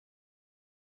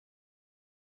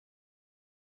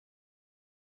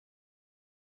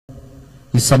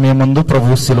ఈ సమయమందు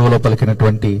ప్రభువు శిలువలో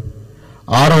పలికినటువంటి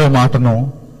 6వ మాటను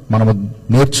మనము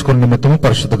నేర్చుకున్న నిమిత్తము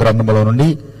పరిశుద్ధ గ్రంథములో నుండి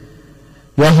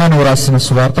యోహాను రాసిన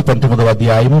సువార్త 19వ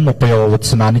అధ్యాయము 30వ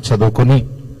వచనాన్ని చదువుకుని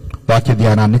వాక్య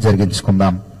ధ్యానాన్ని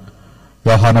జరిగించుకుందాం.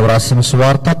 యోహాను రాసిన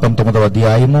సువార్త 19వ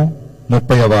అధ్యాయము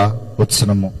 30వ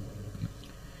వచనము.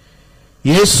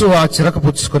 యేసు ఆ చిరక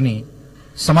పుచ్చుకొని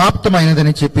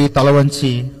సమాప్తమైనదని చెప్పి తల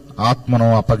వంచి ఆత్మను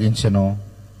అప్పగించెను.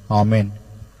 ఆమేన్.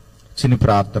 చిన్ని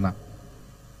ప్రార్థన.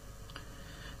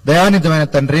 దయానిధమైన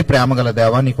తండ్రి, ప్రేమగల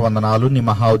దేవా, నీకు వందనాలు. నీ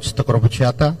మహా ఉచిత కృప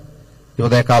చేత ఈ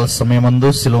ఉదయకాల సమయమందు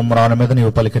శిలువ మ్రాను మీద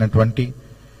నీవు పలికినటువంటి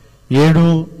 7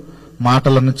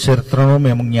 మాటలను చరిత్రను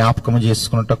మేము జ్ఞాపకము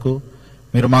చేసుకున్నటకు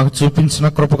మీరు మాకు చూపించిన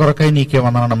కృప కొరకై నీకే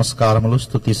వందన నమస్కారములు,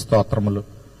 స్తుతి స్తోత్రములు.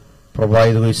 ప్రభువా,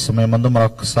 ఇదిగో ఈ సమయమందు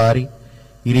మరొకసారి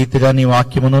ఈ రీతిగా నీ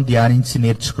వాక్యమును ధ్యానించి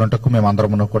నేర్చుకున్నటకు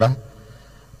మేమందరమును కూడా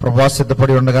ప్రభువా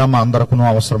సిద్ధపడి ఉండగా మా అందరకును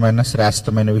అవసరమైన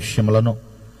శ్రేష్టమైన విషయములను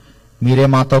మీరే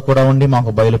మాతో కూడా ఉండి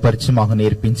మాకు బయలుపరిచి, మాకు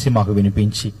నేర్పించి, మాకు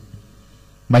వినిపించి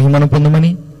మహిమను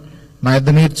పొందుమని నా యొద్ద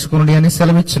నేర్చుకునుడి అని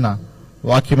సెలవిచ్చిన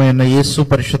వాక్యమైన యేసు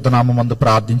పరిశుద్ధ నామమందు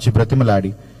ప్రార్థించి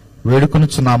బ్రతిమలాడి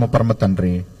వేడుకొనుచున్నాము పరమ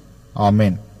తండ్రి.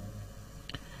 ఆమేన్.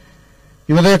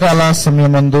 ఈ ఉదయకాల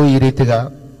సమయమందు ఈ రీతిగా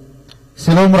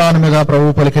శిలువ మ్రాను మీద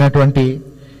ప్రభువు పలికినటువంటి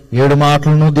 7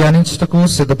 మాటలను ధ్యానించుటకు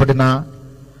సిద్ధపడిన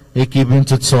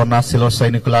ఏకీభించొచ్చు ఉన్న శిలువ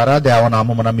సైనికులారా,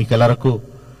 దేవనామమున మీకెల్లరకు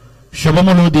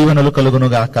శుభములు దీవెనలు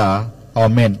కలుగునుగాక.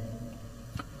 ఆమేన్.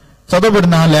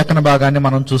 చదవబడిన లేఖన భాగాన్ని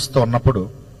మనం చూస్తూ ఉన్నప్పుడు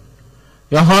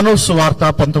యోహాను సువార్త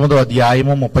 19వ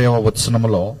అధ్యాయము 30వ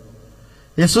వచనములో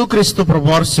యేసుక్రీస్తు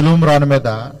ప్రభువారు శిలువ మ్రాను మీద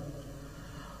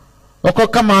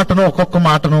ఒక్కొక్క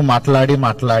మాటను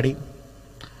మాట్లాడి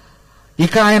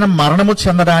ఇక ఆయన మరణము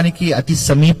చెందడానికి అతి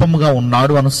సమీపముగా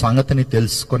ఉన్నాడు అన్న సంగతిని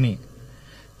తెలుసుకొని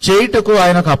చేయుటకు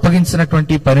ఆయనకు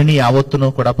అప్పగించినటువంటి పనిని యావత్తును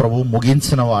కూడా ప్రభువు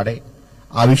ముగించిన వాడే.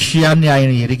 ఆ విషయాన్ని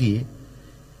ఆయన ఎరిగి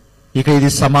ఇక ఇది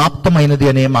సమాప్తమైనది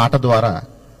అనే మాట ద్వారా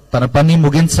తన పని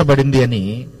ముగించబడింది అని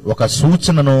ఒక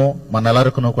సూచనను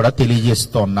మనెల్లరకును కూడా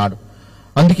తెలియజేస్తూ ఉన్నాడు.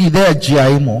 అందుకే ఇదే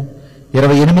అధ్యాయము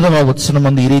 28వ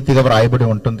వచనమందు ఈ రీతిగా వ్రాయబడి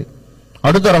ఉంటుంది.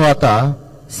 అటు తర్వాత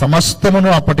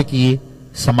సమస్తమును అప్పటికి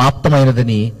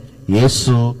సమాప్తమైనదని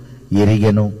యేసు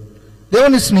ఎరిగెను.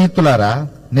 దేవుని స్నేహితులారా,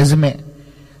 నిజమే,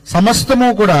 సమస్తము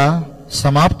కూడా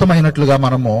సమాప్తమైనట్లుగా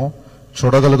మనము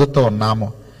చూడగలుగుతూ ఉన్నాము.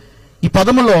 ఈ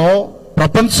పదములో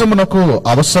ప్రపంచమునకు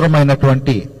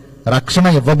అవసరమైనటువంటి రక్షణ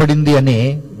ఇవ్వబడింది అనే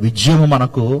విజయము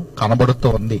మనకు కనబడుతూ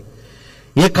ఉంది.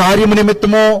 ఏ కార్యము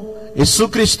నిమిత్తమో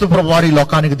యేసుక్రీస్తు ప్రభువారు ఈ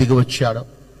లోకానికి దిగి వచ్చాడు.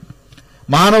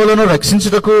 మానవులను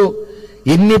రక్షించుటకు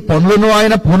ఎన్ని పనులను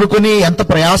ఆయన పూనుకొని ఎంత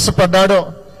ప్రయాసపడ్డాడో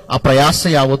ఆ ప్రయాస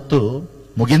యావత్తు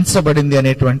ముగించబడింది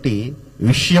అనేటువంటి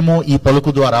విషయము ఈ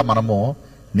పలుకు ద్వారా మనము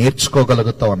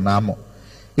నేర్చుకోగలుగుతూ ఉన్నాము.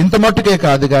 ఇంత మట్టుకే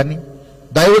కాదు గాని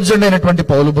దైవజనుడైనటువంటి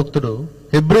పౌలు భక్తుడు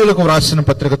హెబ్రీయులకు వ్రాసిన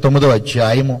పత్రిక 9వ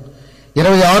అధ్యాయము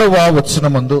 26వ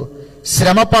వచనమందు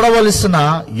శ్రమ పడవలసిన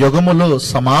యుగములు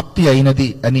సమాప్తి అయినది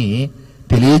అని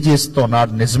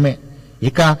తెలియజేస్తున్నాడు. నిజమే,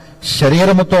 ఇక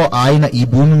శరీరముతో ఆయన ఈ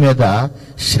భూమి మీద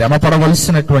శ్రమ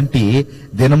పడవలసినటువంటి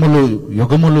దినములు,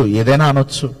 యుగములు ఏదైనా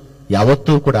అనొచ్చు,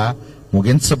 యావత్తూ కూడా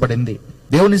ముగించబడింది.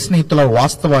 దేవుని స్నేహితుల,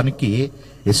 వాస్తవానికి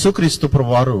యేసుక్రీస్తు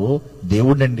ప్రభువారు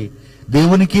దేవుడండి.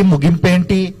 దేవునికి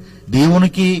ముగింపేంటి?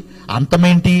 దేవునికి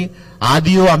అంతమేంటి?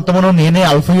 ఆదియో అంతమునో నేనే,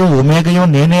 అల్ఫయో ఒమేగయో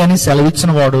నేనే అని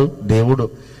సెలవిచ్చిన వాడు దేవుడు.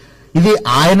 ఇది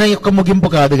ఆయన యొక్క ముగింపు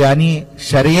కాదు గాని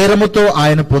శరీరముతో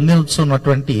ఆయన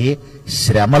పొందుతున్నటువంటి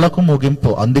శ్రమలకు ముగింపు.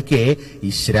 అందుకే ఈ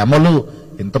శ్రమలు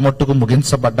ఇంత మట్టుకు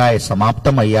ముగించబడ్డాయి,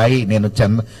 సమాప్తమయ్యాయి.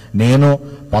 నేను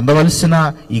పొందవలసిన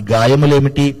ఈ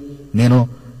గాయములేమిటి, నేను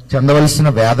చెందవలసిన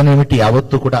వేదన ఏమిటి,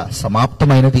 యావత్తు కూడా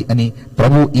సమాప్తమైనది అని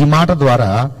ప్రభు ఈ మాట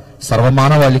ద్వారా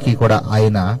సర్వమానవాళికి కూడా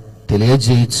ఆయన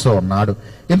తెలియజేయిస్తూ ఉన్నాడు.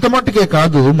 ఇంత మట్టుకే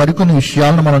కాదు, మరికొన్ని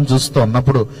విషయాలను మనం చూస్తూ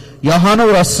ఉన్నప్పుడు యోహాను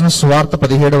రాసిన సువార్త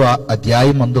 17వ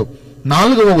అధ్యాయమందు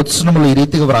 4వ వచనములో ఈ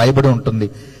రీతిగా వ్రాయబడి ఉంటుంది.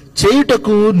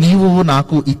 చేయుటకు నీవు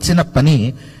నాకు ఇచ్చిన పని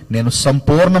నేను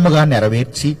సంపూర్ణముగా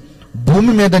నెరవేర్చి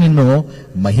భూమి మీద నిన్ను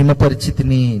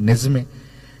మహిమపరిచితిని. నిజమే,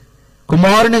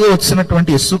 కుమారునిగా వచ్చినటువంటి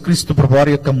యేసుక్రీస్తు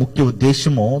ప్రభువారి యొక్క ముఖ్య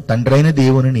ఉద్దేశము తండ్రైన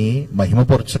దేవునిని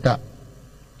మహిమపరచుట.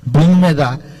 భూమి మీద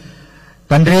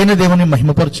తండ్రి అయిన దేవుని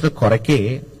మహిమపరచుట కొరకే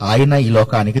ఆయన ఈ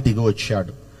లోకానికి దిగి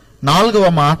వచ్చాడు. 4వ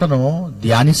మాటను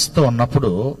ధ్యానిస్తూ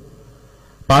ఉన్నప్పుడు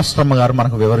పాస్టమ్మ గారు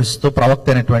మనకు వివరిస్తూ ప్రవక్త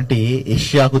అయినటువంటి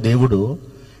యెషయాకు దేవుడు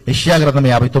యెషయా గ్రంథం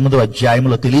 59వ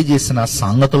అధ్యాయంలో తెలియజేసిన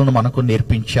సంగతులను మనకు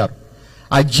నేర్పించారు.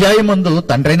 అధ్యాయమందు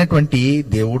తండ్రి అయినటువంటి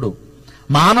దేవుడు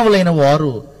మానవులైన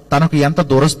వారు తనకు ఎంత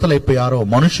దూరస్తులైపోయారో,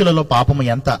 మనుషులలో పాపము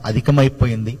ఎంత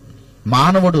అధికమైపోయింది,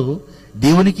 మానవుడు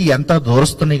దేవునికి ఎంత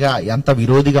దూరస్తునిగా ఎంత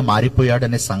విరోధిగా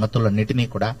మారిపోయాడనే సంగతులన్నిటినీ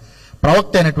కూడా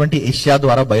ప్రవక్త అయినటువంటి యెషయా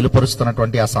ద్వారా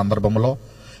బయలుపరుస్తున్నటువంటి ఆ సందర్భంలో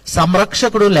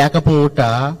సంరక్షకుడు లేకపోవుట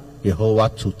యెహోవా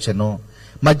చూచెను,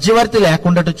 మధ్యవర్తి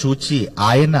లేకుండాట చూచి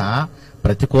ఆయన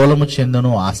ప్రతికూలము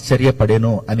చెందును,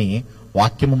 ఆశ్చర్యపడెను అని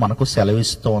వాక్యము మనకు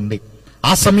సెలవిస్తోంది.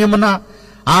 ఆ సమయమున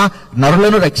ఆ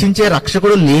నరులను రక్షించే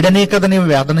రక్షకుడు లేడనే కదా నీవు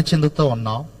వేదన చెందుతూ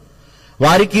ఉన్నావు,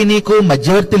 వారికి నీకు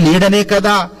మధ్యవర్తి లేడనే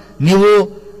కదా నీవు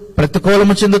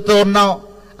ప్రతికూలము చెందుతూ ఉన్నావు.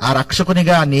 ఆ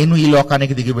రక్షకునిగా నేను ఈ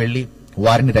లోకానికి దిగి వెళ్ళి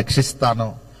వారిని రక్షిస్తాను,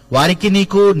 వారికి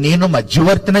నీకు నేను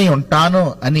మధ్యవర్తినై ఉంటాను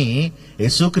అని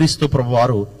యేసుక్రీస్తు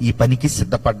ప్రభువారు ఈ పనికి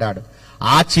సిద్ధపడ్డాడు.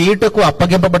 ఆ చేయుటకు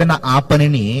అప్పగింపబడిన ఆ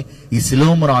పనిని ఈ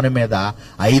శిలువ మ్రాను మీద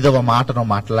 5వ మాటను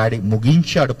మాట్లాడి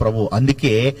ముగించాడు ప్రభు.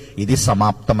 అందుకే ఇది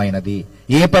సమాప్తమైనది.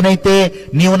 ఏ పనైతే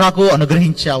నీవు నాకు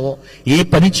అనుగ్రహించావో, ఏ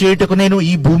పని చేయుటకు నేను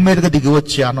ఈ భూమి మీదకి దిగి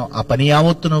వచ్చానో ఆ పని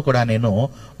యావత్తును కూడా నేను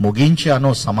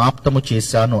ముగించాను, సమాప్తము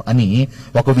చేశాను అని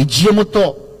ఒక విజయముతో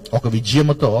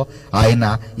ఆయన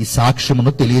ఈ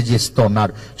సాక్ష్యమును తెలియజేస్తూ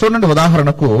ఉన్నాడు. చూడండి,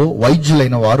 ఉదాహరణకు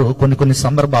వైద్యులైన వారు కొన్ని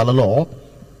సందర్భాలలో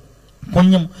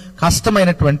కొంచెం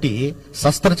కష్టమైనటువంటి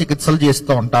శస్త్రచికిత్సలు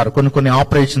చేస్తూ ఉంటారు. కొన్ని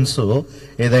ఆపరేషన్స్,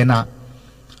 ఏదైనా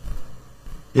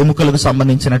ఎముకలకు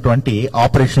సంబంధించినటువంటి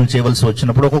ఆపరేషన్ చేయవలసి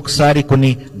వచ్చినప్పుడు ఒక్కొక్కసారి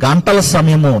కొన్ని గంటల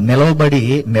సమయము నిలవబడి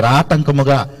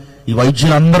నిరాటంకముగా ఈ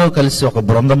వైద్యులందరూ కలిసి ఒక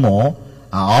బృందము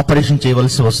ఆపరేషన్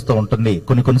చేయవలసి వస్తూ ఉంటుంది.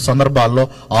 కొన్ని సందర్భాల్లో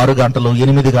 6 గంటలు,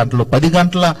 8 గంటలు, 10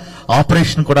 గంటల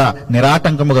ఆపరేషన్ కూడా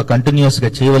నిరాటంకముగా కంటిన్యూస్ గా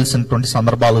చేయవలసినటువంటి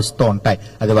సందర్భాలు వస్తూ ఉంటాయి.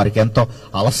 అది వారికి ఎంతో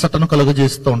అలసటను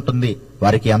కలుగజేస్తూ ఉంటుంది,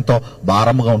 వారికి ఎంతో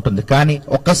భారముగా ఉంటుంది. కానీ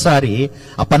ఒక్కసారి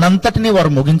ఆ పనంతటినీ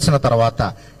వారు ముగించిన తర్వాత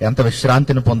ఎంత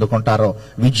విశ్రాంతిని పొందుకుంటారో,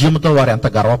 విజయంతో వారు ఎంత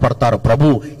గర్వపడతారో. ప్రభు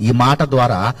ఈ మాట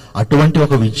ద్వారా అటువంటి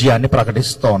ఒక విజయాన్ని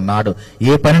ప్రకటిస్తూ ఉన్నాడు.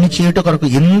 ఏ పనిని చేయుట కొరకు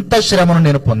ఇంత శ్రమను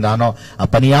నేను పొందానో ఆ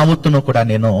పని యావత్తును కూడా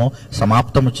నేను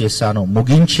సమాప్తము చేశాను,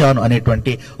 ముగించాను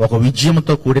అనేటువంటి ఒక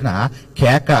విజయంతో కూడిన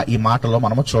కేక ఈ మాటలో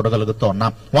మనము చూడగలుగుతూ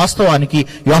ఉన్నాం. వాస్తవానికి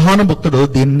యోహాను భక్తుడు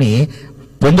దీన్ని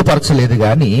పొందుపరచలేదు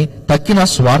గాని తక్కిన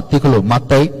స్వార్థికులు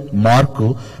మత్తయి, మార్కు,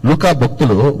 లూకా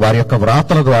భక్తులు వారి యొక్క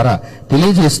వ్రాతల ద్వారా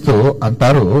తెలియజేస్తూ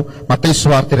అంటారు. మత్తయి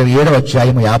సువార్త 27వ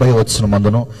అధ్యాయము 50వ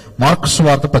వచనమందును, మార్కు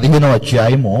సువార్త 15వ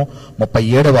అధ్యాయము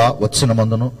 37వ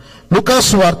వచనమందును, లూకా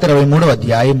సువార్త 23వ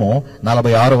అధ్యాయము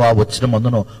 46వ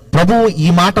వచనమందును ప్రభువు ఈ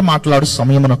మాట మాట్లాడు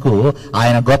సమయమునకు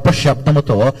ఆయన గొప్ప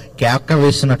శబ్దముతో కేక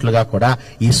వేసినట్లుగా కూడా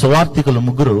ఈ సువార్థికులు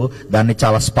ముగ్గురు దాన్ని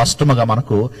చాలా స్పష్టముగా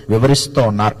మనకు వివరిస్తూ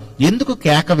ఉన్నారు. ఎందుకు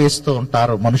కేక వేస్తూ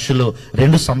ఉంటారు మనుషులు?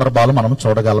 2 సందర్భాలు మనం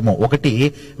చూడగలము. ఒకటి,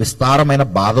 విస్తారమైన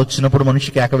బాధ వచ్చినప్పుడు మనిషి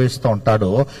కేక వేస్తూ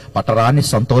ఉంటాడు. పట్టరాని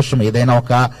సంతోషం, ఏదైనా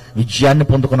ఒక విజయాన్ని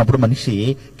పొందుకున్నప్పుడు మనిషి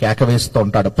కేక వేస్తూ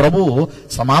ఉంటాడు. ప్రభువు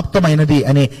సమాప్తమైనది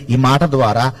అనే ఈ మాట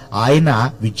ద్వారా ఆయన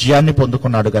విజయాన్ని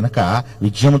పొందుకున్నాడు గనక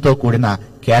విజయంతో కూడిన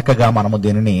కేకగా మనము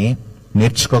దీనిని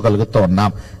నేర్చుకోగలుగుతూ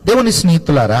ఉన్నాం. దేవుని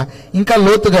స్నేహితులారా, ఇంకా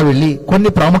లోతుగా వెళ్లి కొన్ని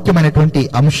ప్రాముఖ్యమైనటువంటి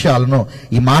అంశాలను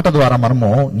ఈ మాట ద్వారా మనము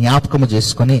జ్ఞాపకము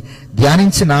చేసుకుని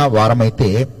ధ్యానించిన వారమైతే,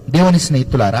 దేవుని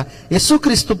స్నేహితులారా,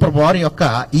 యేసుక్రీస్తు ప్రభువారి యొక్క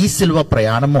ఈ శిలువ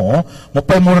ప్రయాణము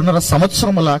 33.5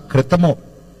 సంవత్సరముల క్రితము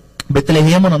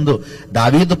బెత్లెహేమునందు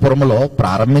దావీదు పురములో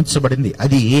ప్రారంభించబడింది.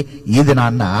 అది ఈ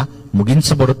దినాన్న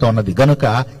ముగించబడుతోన్నది గనుక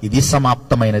ఇది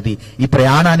సమాప్తమైనది, ఈ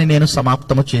ప్రయాణాన్ని నేను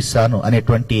సమాప్తము చేశాను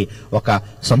అనేటువంటి ఒక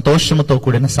సంతోషముతో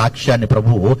కూడిన సాక్ష్యాన్ని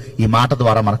ప్రభువు ఈ మాట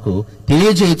ద్వారా మనకు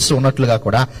తెలియజేయచ్చు ఉన్నట్లుగా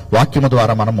కూడా వాక్యము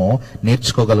ద్వారా మనము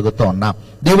నేర్చుకోగలుగుతూ ఉన్నాం.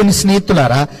 దేవుని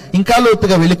స్నేహితులారా, ఇంకా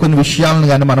లోతుగా వెళ్ళి కొన్ని విషయాలను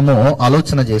కానీ మనము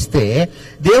ఆలోచన చేస్తే,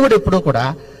 దేవుడు ఎప్పుడూ కూడా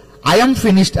ఐఎమ్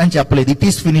ఫినిష్డ్ అని చెప్పలేదు, ఇట్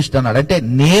ఈస్ ఫినిష్డ్ అన్నాడు. అంటే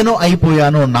నేను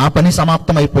అయిపోయాను, నా పని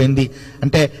సమాప్తం అయిపోయింది,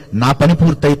 అంటే నా పని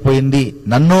పూర్తయిపోయింది,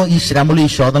 నన్ను ఈ శ్రమలు ఈ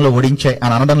శోధనలు ఓడించాయి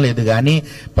అని అనడం లేదు. కానీ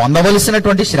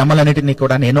పొందవలసినటువంటి శ్రమలన్నిటినీ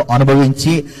కూడా నేను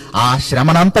అనుభవించి ఆ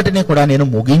శ్రమనంతటినీ కూడా నేను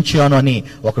ముగించాను అని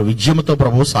ఒక విజయముతో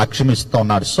ప్రభువు సాక్ష్యం ఇస్తూ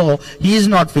ఉన్నాడు. So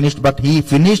he's not finished but he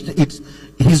finished it's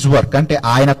his work. అంటే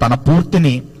ఆయన తన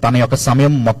పూర్తిని, తన యొక్క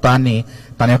సమయం మొత్తాన్ని,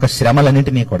 తన యొక్క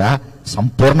శ్రమలన్నింటినీ కూడా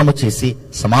సంపూర్ణము చేసి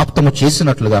సమాప్తము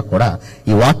చేసినట్లుగా కూడా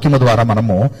ఈ వాక్యము ద్వారా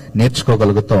మనము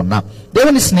నేర్చుకోగలుగుతూ ఉన్నాం.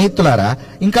 దేవుని స్నేహితులారా,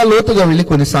 ఇంకా లోతుగా వెళ్లి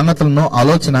కొన్ని సంగతులను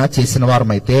ఆలోచన చేసిన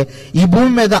వారమైతే, ఈ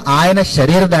భూమి మీద ఆయన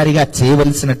శరీరధారిగా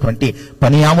చేయవలసినటువంటి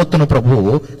పని యావత్తును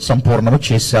ప్రభువు సంపూర్ణము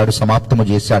చేశాడు, సమాప్తము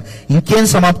చేశాడు. ఇంకేం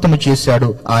సమాప్తము చేశాడు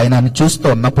ఆయన అని చూస్తూ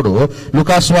ఉన్నప్పుడు,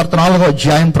 లూకా సువార్త 4వ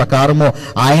అధ్యాయం ప్రకారము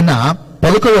ఆయన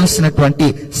పలుకవలసినటువంటి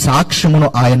సాక్ష్యమును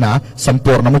ఆయన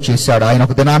సంపూర్ణము చేశాడు. ఆయన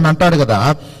ఒక దినాన్ని అంటాడు కదా,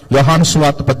 యోహాను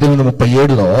సువార్త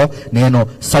 18:37లో, నేను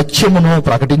సత్యమును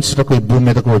ప్రకటించుటకు ఈ భూమి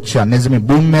మీదకు వచ్చాను. నిజమే,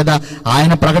 భూమి మీద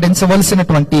ఆయన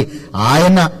ప్రకటించవలసినటువంటి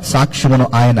ఆయన సాక్ష్యమును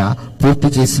ఆయన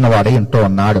పూర్తి చేసిన వాడే అంటూ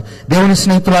ఉన్నాడు. దేవుని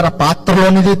స్నేహితులారా,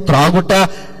 పాత్రలోనిది త్రాగుట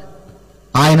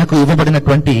ఆయనకు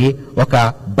ఇవ్వబడినటువంటి ఒక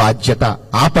బాధ్యత.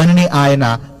 ఆ పనిని ఆయన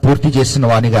పూర్తి చేసిన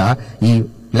వానిగా ఈ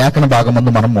లేఖన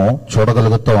భాగమందు మనము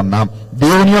చూడగలుగుతూ ఉన్నాం.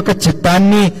 దేవుని యొక్క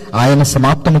చిత్తాన్ని ఆయన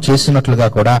సమాప్తము చేసినట్లుగా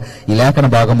కూడా ఈ లేఖన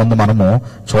భాగమందు మనము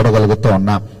చూడగలుగుతూ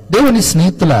ఉన్నాం. దేవుని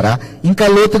స్నేహితులారా, ఇంకా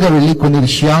లోతుగా వెళ్లి కొన్ని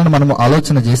విషయాలను మనము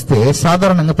ఆలోచన చేస్తే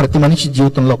సాధారణంగా ప్రతి మనిషి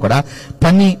జీవితంలో కూడా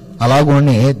పని,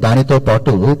 అలాగనే దానితో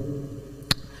పాటు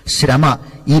శ్రమ,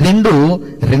 ఈ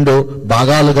రెండు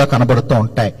భాగాలుగా కనబడుతూ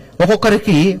ఉంటాయి.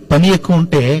 ఒక్కొక్కరికి పని ఎక్కువ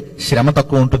ఉంటే శ్రమ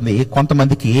తక్కువ ఉంటుంది,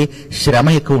 కొంతమందికి శ్రమ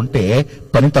ఎక్కువ ఉంటే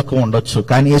పని తక్కువ ఉండొచ్చు.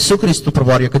 కానీ యేసుక్రీస్తు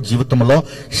ప్రభువారి యొక్క జీవితంలో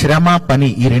శ్రమ, పని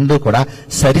ఈ రెండు కూడా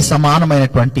సరి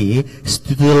సమానమైనటువంటి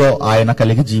స్థితిలో ఆయన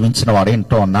కలిగి జీవించిన వాడే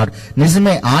ఎంతో ఉన్నాడు.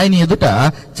 నిజమే, ఆయన ఎదుట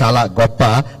చాలా గొప్ప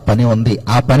పని ఉంది.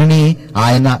 ఆ పనిని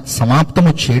ఆయన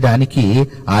సమాప్తము చేయడానికి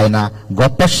ఆయన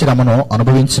గొప్ప శ్రమను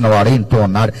అనుభవించిన వాడే ఎంతో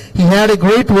ఉన్నాడు. He had a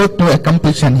great work to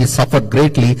accomplish and he suffered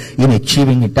greatly in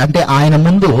achieving it. అంటే ఆయన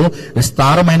ముందు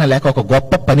విస్తారమైన లేక ఒక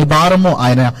గొప్ప పని భారము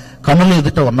ఆయన కన్నుల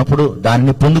ఎదుట ఉన్నప్పుడు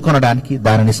దానిని పొందుకొనడానికి,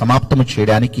 దానిని సమాప్తము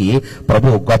చేయడానికి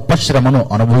ప్రభు గొప్ప శ్రమను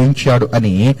అనుభవించాడు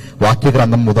అని వాక్య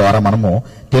గ్రంథం ద్వారా మనము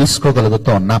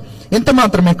తెలుసుకోగలుగుతూ ఉన్నాం. ఇంత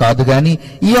మాత్రమే కాదు గాని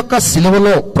ఈ యొక్క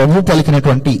సిలువలో ప్రభు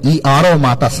పలికినటువంటి ఈ 6వ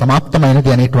మాట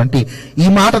సమాప్తమైనది అనేటువంటి ఈ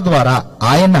మాట ద్వారా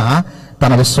ఆయన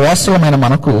తన విశ్వాసులమైన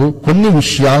మనకు కొన్ని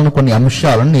విషయాలను, కొన్ని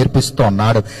అంశాలను నేర్పిస్తూ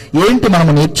ఉన్నాడు. ఏంటి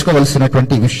మనము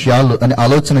నేర్చుకోవలసినటువంటి విషయాలు అని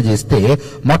ఆలోచన చేస్తే,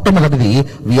 మొట్టమొదటిది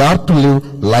we are to live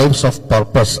lifes of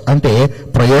purpose. అంటే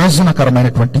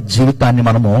ప్రయోజనకరమైనటువంటి జీవితాన్ని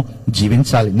మనము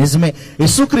జీవించాలి. నిజమే,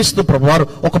 యేసుక్రీస్తు ప్రభువారు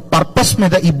ఒక పర్పస్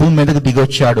మీద ఈ భూమి మీదకి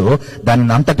దిగొచ్చాడు.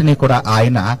 దానిని అంతటినీ కూడా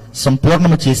ఆయన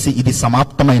సంపూర్ణము చేసి ఇది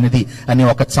సమాప్తమైనది అని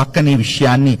ఒక చక్కని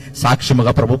విషయాన్ని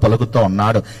సాక్ష్యముగా ప్రభు పలుకుతూ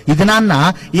ఉన్నాడు. ఇది నాన్న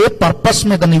ఏ పర్పస్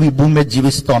మీద నీవు ఈ భూమి మీద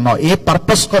జీవిస్తూ ఉన్నావు, ఏ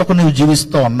పర్పస్ కొరకు నువ్వు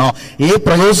జీవిస్తూ ఉన్నావు, ఏ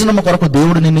ప్రయోజనము కొరకు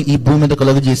దేవుడు నిన్ను ఈ భూమి మీద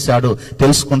కలుగజేశాడు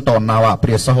తెలుసుకుంటూ ఉన్నావా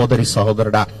ప్రియ సహోదరి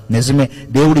సహోదరుడా? నిజమే,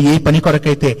 దేవుడు ఏ పని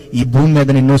కొరకైతే ఈ భూమి మీద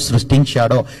నిన్ను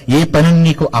సృష్టించాడో, ఏ పనిని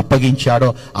నీకు అప్పగించాడో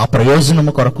ఆ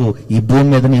ప్రయోజనము కొరకు ఈ భూమి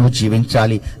మీద నీవు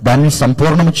జీవించాలి, దాన్ని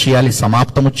సంపూర్ణము చేయాలి,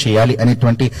 సమాప్తము చేయాలి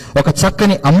అనేటువంటి ఒక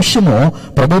చక్కని అంశము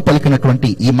ప్రభు పలికినటువంటి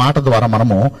ఈ మాట ద్వారా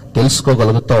మనము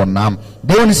తెలుసుకోగలుగుతూ ఉన్నాం.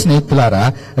 దేవుని స్నేహితులారా,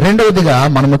 రెండవదిగా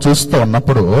మనము చూస్తూ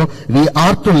ఉన్నప్పుడు we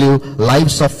are to live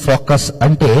lifes of focus.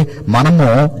 అంటే మనము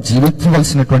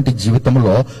జీవించవలసినటువంటి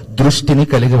జీవితంలో దృష్టిని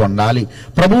కలిగి ఉండాలి.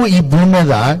 ప్రభువు ఈ భూమి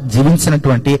మీద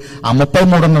జీవించినటువంటి ఆ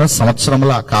 33.5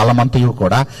 సంవత్సరముల కాలమంతయు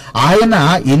కూడా ఆయన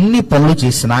ఎన్ని పనులు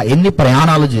చేసినా, ఎన్ని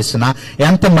ప్రయాణాలు చేసినా,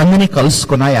 ఎంతమందిని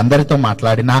కలుసుకున్నా, ఎందరితో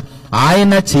మాట్లాడినా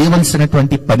ఆయన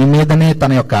చేయవలసినటువంటి పని మీదనే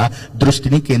తన యొక్క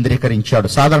దృష్టిని కేంద్రీకరించాడు.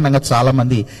 సాధారణంగా చాలా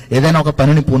మంది ఏదైనా ఒక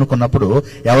పనిని పూనుకున్నప్పుడు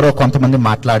ఎవరో కొంతమంది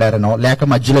మాట్లాడారనో, లేక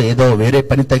మధ్యలో ఏదో వేరే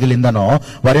పని తగిలిందనో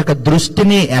వారి యొక్క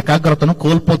దృష్టిని, ఏకాగ్రతను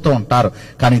కోల్పోతూ ఉంటారు.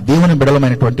 కానీ దేవుని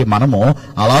బిడలమైనటువంటి మనము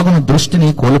అలాగున దృష్టిని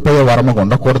కోల్పోయే వరముగా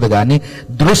ఉండకూడదు, గాని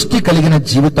దృష్టి కలిగిన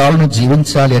జీవితాలను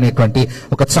జీవించాలి అనేటువంటి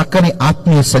ఒక చక్కని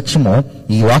ఆత్మీయ సత్యము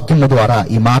ఈ వాక్యము ద్వారా,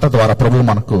 ఈ మాట ద్వారా ప్రభు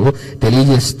మనకు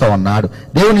తెలియజేస్తూ ఉన్నాడు.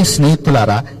 దేవుని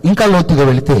స్నేహితులారా, ఇంకా లోతుగా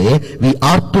వెళితే we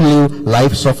are to live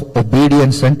lifes of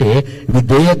obedience. అంటే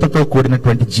విధేయతతో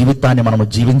కూడినటువంటి జీవితాన్ని మనము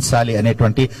జీవించాలి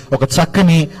అనేటువంటి ఒక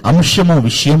చక్కని అంశము,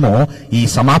 విషయము ఈ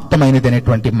సమాప్తమైనది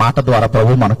అనేటువంటి మాట ద్వారా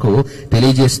ప్రభు మనకు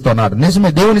తెలియజేస్తున్నాడు.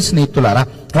 నిజమే దేవుని స్నేహితులారా,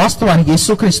 వాస్తవానికి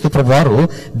యేసుక్రీస్తు ప్రభువారు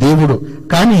దేవుడు,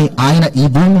 కానీ ఆయన ఈ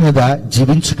భూమి మీద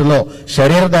జీవించుటలో,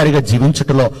 శరీరధారిగా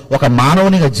జీవించుటలో, ఒక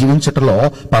మానవునిగా జీవించుటలో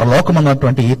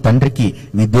పరలోకమున్నటువంటి తండ్రికి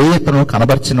విధేయతను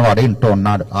కనబర్చిన వాడే ఇంటూ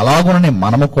ఉన్నాడు. అలాగుననే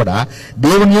మనము కూడా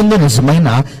దేవుని యందు నిజమైన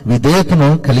విధేయతను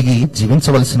కలిగి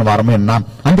జీవించవలసిన వారమే ఉన్నాం.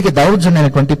 అందుకే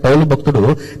దౌర్జన్యమైనటువంటి పౌలు భక్తుడు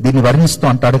దీన్ని వర్ణిస్తూ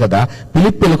అంటాడు కదా,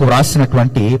 ఫిలిప్పీలకు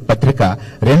వ్రాసినటువంటి పత్రిక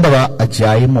 2వ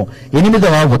అధ్యాయము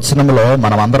 8వ వచనములో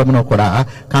మనమందరమును కూడా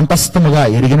కంఠస్థముగా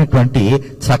ఎరిగినటువంటి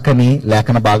చక్కని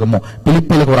లేఖన భాగము.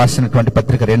 ఫిలిప్పీలకు వ్రాసినటువంటి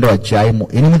పత్రిక 2వ అధ్యాయము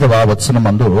 8వ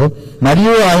వచనమందు,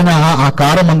 మరియు ఆయన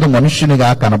ఆకారమందు మనుష్యునిగా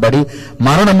కనబడి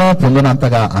మరణము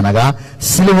పొందినంతగా, అనగా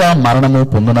శిలువ మరణము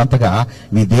పొందినంతగా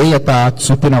విధేయత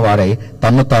చూపిన వాడై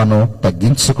తన్ను తాను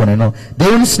తగ్గించుకొనెను.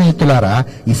 దేవుని స్నేహితులారా,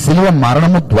 ఈ శిలువ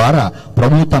మరణము ద్వారా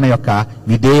ప్రభు తన యొక్క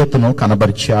విధేయతను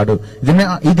కనబరిచాడు.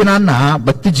 ఇది నాన్న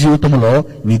భక్తి జీవితంలో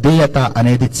విధేయత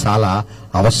అనేది చాలా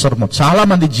అవసరము. చాలా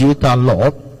మంది జీవితాల్లో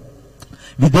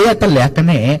విధేయత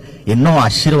లేకనే ఎన్నో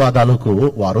ఆశీర్వాదాలకు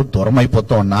వారు దూరం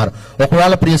అయిపోతూ ఉన్నారు.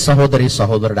 ఒకవేళ ప్రియ సహోదరి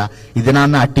సహోదరుడా, ఇది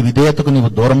నాన్న అట్టి విధేయతకు నీవు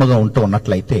దూరముగా ఉంటూ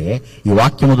ఉన్నట్లయితే ఈ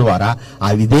వాక్యము ద్వారా ఆ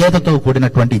విధేయతతో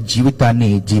కూడినటువంటి జీవితాన్ని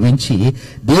జీవించి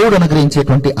దేవుడు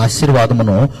అనుగ్రహించేటువంటి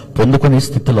ఆశీర్వాదమును పొందుకునే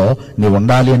స్థితిలో నీవు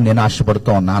ఉండాలి అని నేను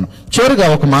ఆశపడుతూ ఉన్నాను. చివరిగా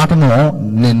ఒక మాటను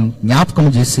నేను జ్ఞాపకం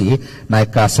చేసి నా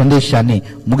యొక్క సందేశాన్ని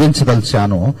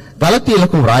ముగించదలిచాను.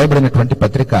 గలతీయులకు వ్రాయబడినటువంటి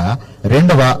పత్రిక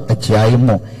 2వ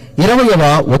అధ్యాయము 20వ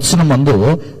వచనమందు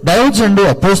దైవజనుడు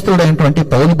అపోస్తలుడైనటువంటి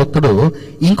పౌలు భక్తుడు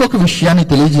ఇంకొక విషయాన్ని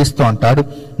తెలియజేస్తూ అంటాడు,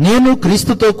 నేను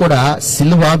క్రీస్తుతో కూడా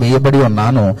సిలువ వేయబడి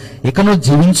ఉన్నాను, ఇకను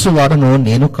జీవించువాడును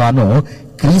నేను కాను,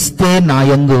 క్రీస్తే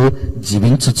నాయందు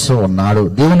జీవించుచు ఉన్నాడు.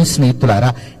 దేవుని స్నేహితులారా,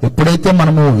 ఎప్పుడైతే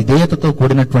మనము విధేయతతో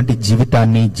కూడినటువంటి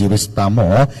జీవితాన్ని జీవిస్తామో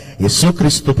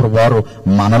యేసుక్రీస్తు ప్రభువారు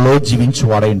మనలో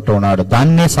జీవించువాడై ఉంటున్నాడు.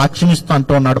 దాన్నే సాక్ష్యమిస్తూ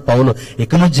అంటూ ఉన్నాడు పౌలు,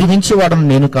 ఇకను జీవించువాడను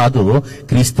నేను కాదు,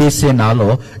 క్రీస్తేసే నాలో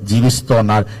జీవిస్తూ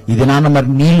ఉన్నాడు. ఇది నాన్న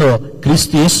మరి నీలో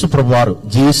క్రీస్తు యేసు ప్రభువారు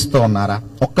జీవిస్తూ ఉన్నారా?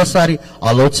 ఒక్కసారి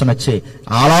ఆలోచన చే.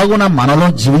 అలాగున మనలో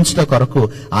జీవించట కొరకు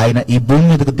ఆయన ఈ భూమి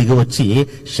మీదకు దిగి వచ్చి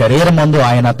శరీరమందు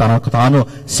ఆయన తనకు తాను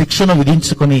శిక్షను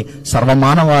విధించుకుని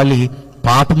సర్వమానవాళి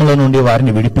పాపముల నుండి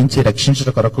వారిని విడిపించి రక్షించట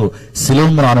కొరకు శిలువ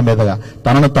మ్రాణ మీదగా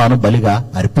తనను తాను బలిగా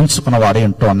అర్పించుకున్న వాడే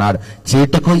ఉంటూ అన్నాడు.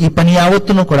 చేటుకు ఈ పని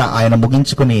యావత్తును కూడా ఆయన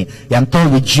ముగించుకుని ఎంతో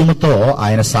విజయముతో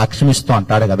ఆయన సాక్ష్యమిస్తూ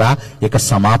అంటాడు కదా, ఇక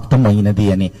సమాప్తం అయినది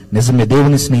అని. నిజమే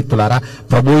దేవుని స్నేహితులారా,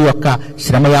 ప్రభువు యొక్క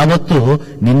శ్రమ యావత్తు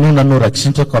నిన్ను నన్ను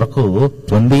రక్షించ కొరకు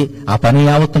పొంది ఆ పని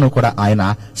యావత్తును కూడా ఆయన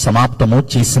సమాప్తము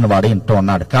చేసిన వాడే ఉంటూ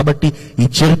ఉన్నాడు. కాబట్టి ఈ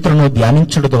చరిత్రను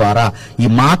ధ్యానించడం ద్వారా ఈ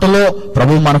మాటలో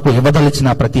ప్రభు మనకు ఇవ్వదలిచిన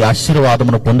ప్రతి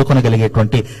ఆశీర్వాదమును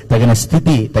పొందుకొనగలిగేటువంటి తగిన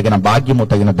స్థితి, తగిన భాగ్యము,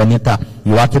 తగిన ధన్యత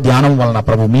ఈ వాక్య ధ్యానం వలన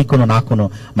ప్రభు మీకును నాకును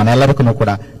మనెల్లరికును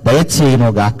కూడా దయచేయును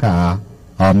గాక.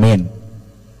 ఆమేన్.